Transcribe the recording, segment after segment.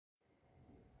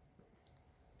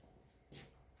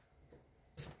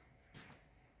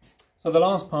So the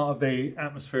last part of the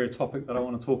atmosphere topic that I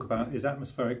want to talk about is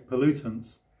atmospheric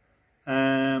pollutants.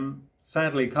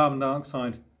 Sadly, carbon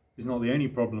dioxide is not the only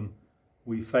problem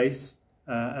we face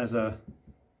as a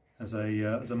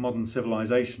modern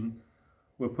civilization.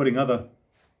 We're putting other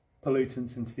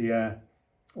pollutants into the air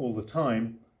all the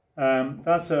time.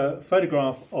 That's a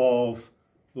photograph of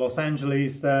Los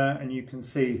Angeles there, and you can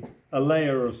see a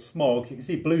layer of smog. You can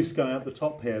see blue sky at the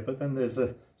top here, but then there's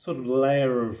a sort of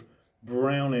layer of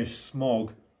brownish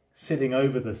smog sitting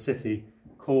over the city,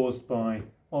 caused by,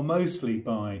 or mostly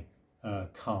by,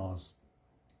 cars.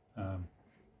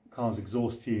 Cars'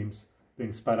 exhaust fumes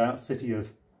being spat out. City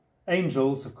of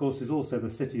Angels, of course, is also the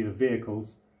city of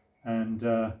vehicles, and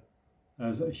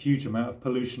there's a huge amount of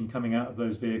pollution coming out of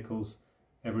those vehicles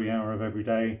every hour of every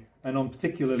day, and on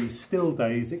particularly still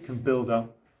days it can build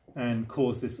up and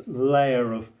cause this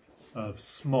layer of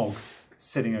smog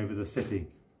sitting over the city.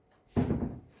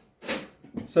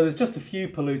 So there's just a few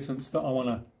pollutants that I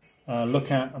want to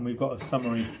look at, and we've got a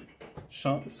summary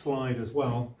slide as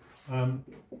well.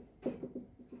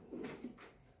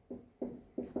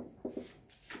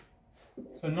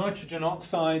 So nitrogen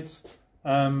oxides,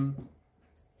 like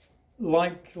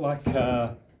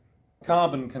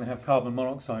carbon can have carbon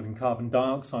monoxide and carbon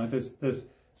dioxide. There's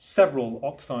several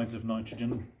oxides of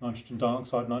nitrogen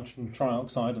dioxide, nitrogen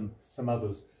trioxide, and some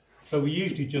others. So we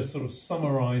usually just sort of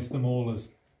summarize them all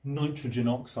as nitrogen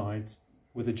oxides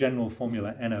with a general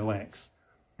formula NOx.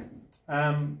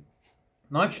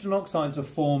 Nitrogen oxides are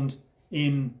formed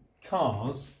in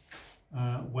cars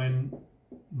when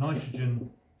nitrogen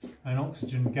and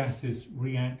oxygen gases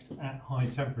react at high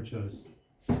temperatures,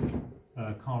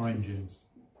 car engines.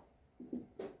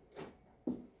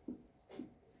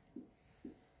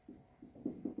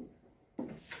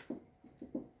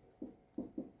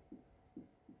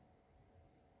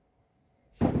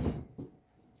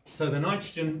 So the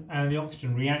nitrogen and the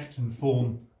oxygen react and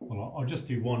form, well, I'll just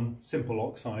do one simple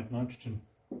oxide, nitrogen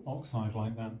oxide,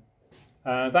 like that.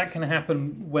 That can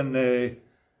happen when the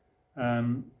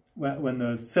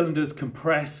cylinders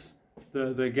compress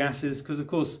the gases, because of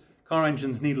course car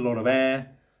engines need a lot of air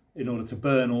in order to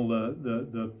burn all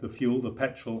the fuel, the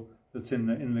petrol that's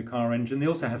in the car engine. They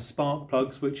also have spark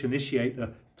plugs which initiate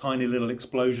the tiny little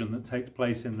explosion that takes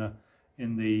place in the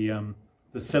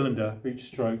cylinder for each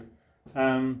stroke.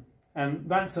 And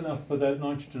that's enough for the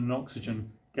nitrogen and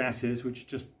oxygen gases, which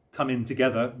just come in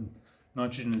together.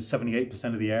 Nitrogen is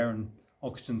 78% of the air and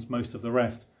oxygen's most of the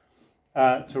rest,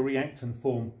 to react and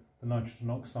form the nitrogen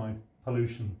oxide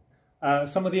pollution.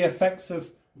 Some of the effects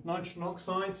of nitrogen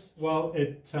oxides, well,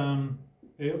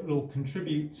 it'll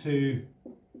contribute to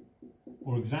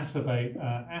or exacerbate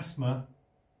asthma,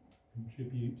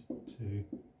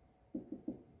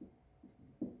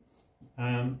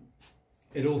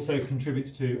 it also contributes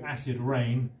to acid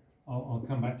rain. I'll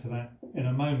come back to that in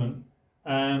a moment,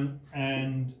 and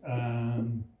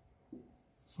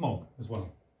smog as well.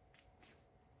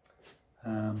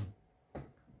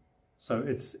 So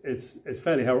it's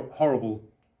fairly horrible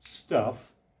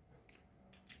stuff.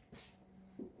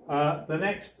 The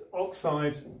next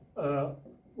oxide I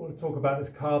want to talk about is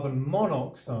carbon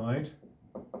monoxide.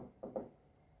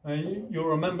 You'll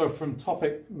remember from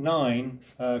topic 9,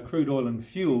 crude oil and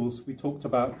fuels, we talked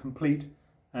about complete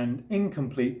and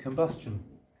incomplete combustion.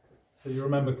 So you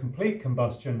remember complete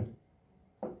combustion.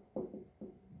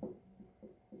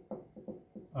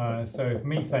 So if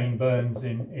methane burns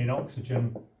in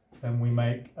oxygen, then we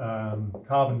make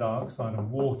carbon dioxide and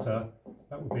water.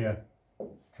 That would be a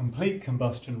complete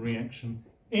combustion reaction.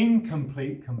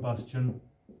 Incomplete combustion,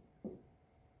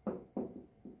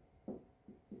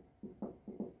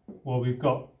 well, we've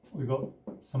got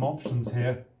some options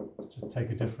here. Let's just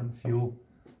take a different fuel.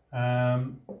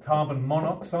 Carbon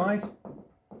monoxide,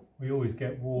 we always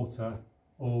get water,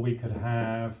 or we could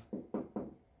have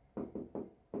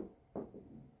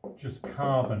just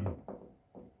carbon.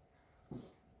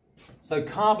 So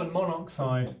carbon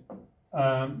monoxide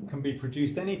can be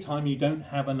produced anytime you don't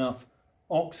have enough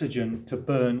oxygen to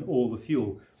burn all the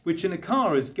fuel, which in a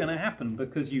car is going to happen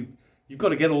because you've got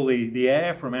to get all the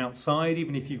air from outside.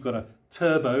 Even if you've got a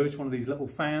turbo, it's one of these little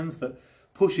fans that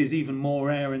pushes even more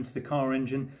air into the car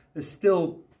engine, it's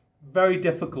still very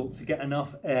difficult to get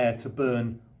enough air to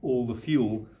burn all the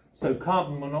fuel. So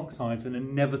carbon monoxide is an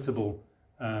inevitable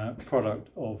product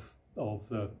of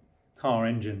the car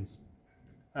engines.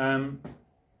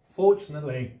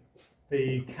 Fortunately,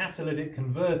 the catalytic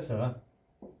converter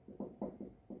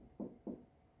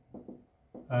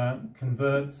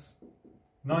converts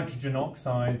nitrogen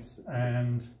oxides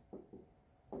and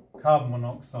carbon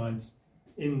monoxides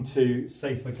into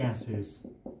safer gases,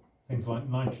 things like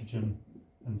nitrogen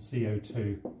and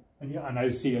CO2. and yeah, I know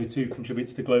CO2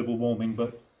 contributes to global warming,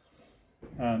 but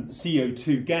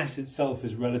CO2 gas itself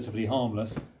is relatively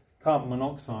harmless. Carbon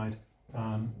monoxide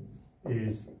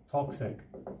is toxic.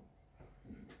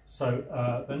 So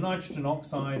the nitrogen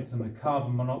oxides and the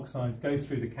carbon monoxides go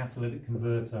through the catalytic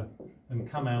converter and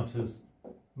come out as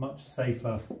much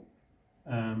safer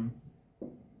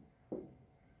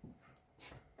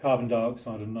carbon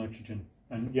dioxide and nitrogen.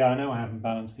 And yeah, I know I haven't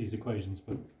balanced these equations,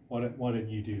 but why don't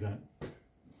you do that?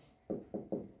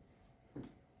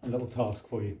 A little task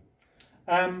for you.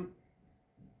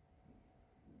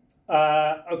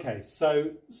 Okay,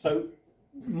 so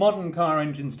modern car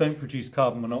engines don't produce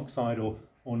carbon monoxide or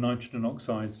nitrogen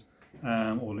oxides, or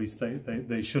at least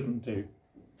they shouldn't do.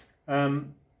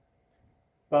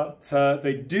 But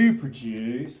they do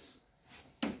produce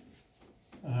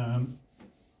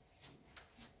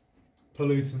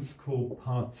pollutants called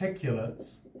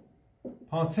particulates.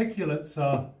 Particulates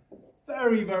are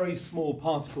very, very small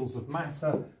particles of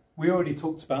matter. We already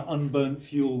talked about unburnt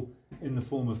fuel in the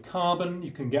form of carbon.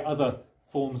 You can get other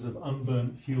forms of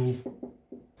unburnt fuel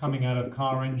coming out of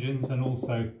car engines and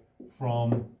also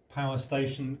from power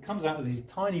station. It comes out of these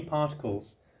tiny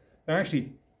particles. They're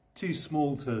actually too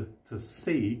small to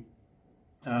see.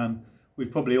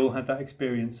 We've probably all had that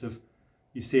experience of,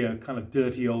 you see a kind of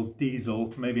dirty old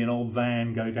diesel, maybe an old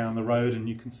van, go down the road and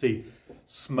you can see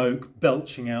smoke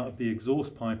belching out of the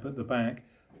exhaust pipe at the back.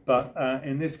 But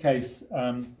in this case,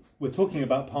 we're talking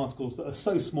about particles that are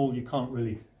so small you can't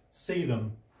really see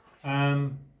them.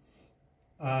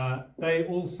 They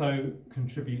also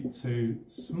contribute to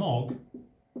smog.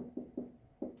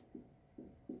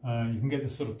 You can get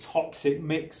this sort of toxic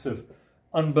mix of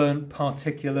unburnt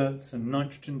particulates and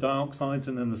nitrogen dioxides,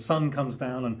 and then the sun comes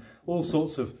down and all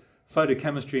sorts of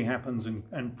photochemistry happens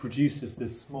and produces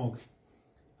this smog.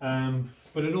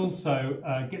 But it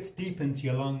also gets deep into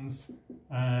your lungs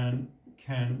and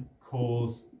can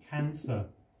cause cancer,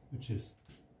 which is,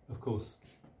 of course,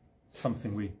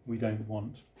 something we don't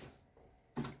want.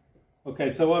 Okay,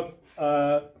 so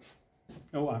I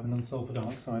haven't done sulfur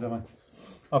dioxide, have I?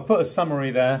 I've put a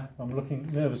summary there. I'm looking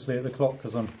nervously at the clock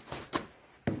because I'm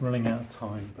running out of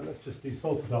time, but let's just do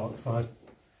sulfur dioxide.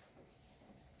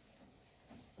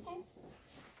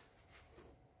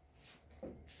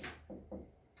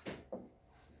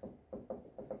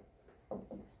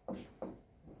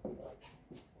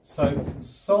 So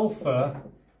sulfur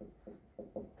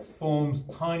forms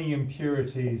tiny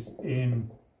impurities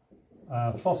in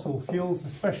fossil fuels,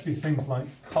 especially things like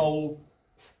coal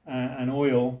and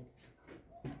oil.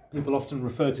 People often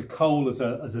refer to coal as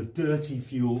a dirty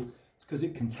fuel. It's because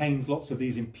it contains lots of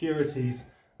these impurities.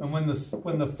 And when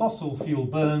the fossil fuel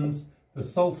burns, the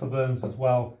sulfur burns as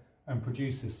well and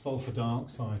produces sulfur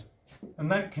dioxide. And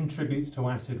that contributes to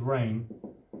acid rain.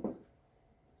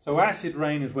 So acid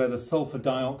rain is where the sulfur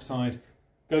dioxide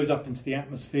goes up into the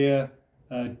atmosphere,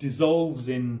 dissolves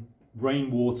in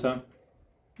rainwater,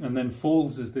 and then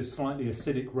falls as this slightly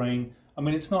acidic rain. I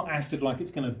mean, it's not acid like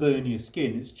it's going to burn your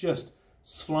skin. It's just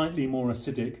slightly more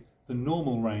acidic than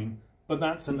normal rain, but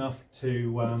that's enough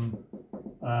to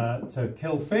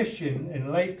kill fish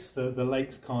in lakes. The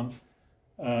lakes can't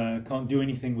do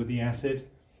anything with the acid,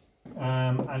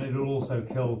 and it'll also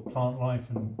kill plant life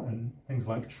and things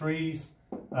like trees,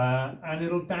 and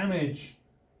it'll damage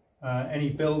any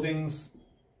buildings,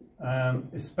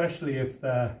 especially if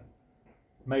they're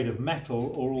made of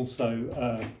metal, or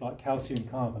also like calcium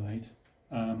carbonate,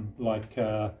 like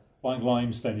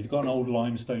limestone. If you've got an old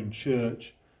limestone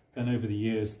church, then over the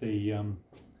years the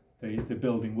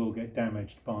building will get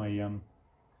damaged by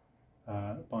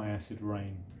acid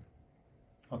rain.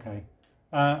 Okay,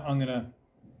 I'm going to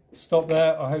stop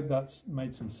there. I hope that's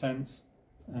made some sense,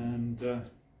 and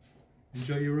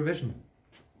enjoy your revision.